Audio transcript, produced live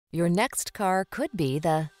Your next car could be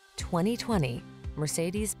the 2020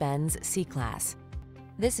 Mercedes-Benz C-Class.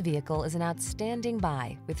 This vehicle is an outstanding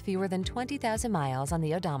buy with fewer than 20,000 miles on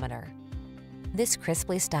the odometer. This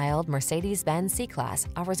crisply styled Mercedes-Benz C-Class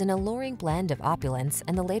offers an alluring blend of opulence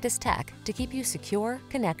and the latest tech to keep you secure,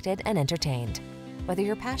 connected, and entertained. Whether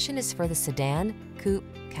your passion is for the sedan, coupe,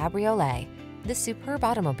 cabriolet, this superb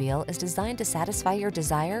automobile is designed to satisfy your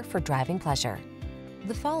desire for driving pleasure.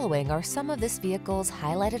 The following are some of this vehicle's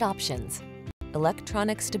highlighted options: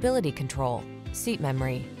 electronic stability control, seat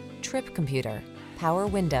memory, trip computer, power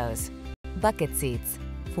windows, bucket seats,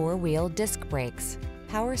 four-wheel disc brakes,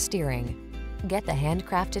 power steering. Get the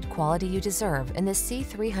handcrafted quality you deserve in this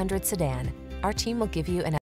C300 sedan. Our team will give you an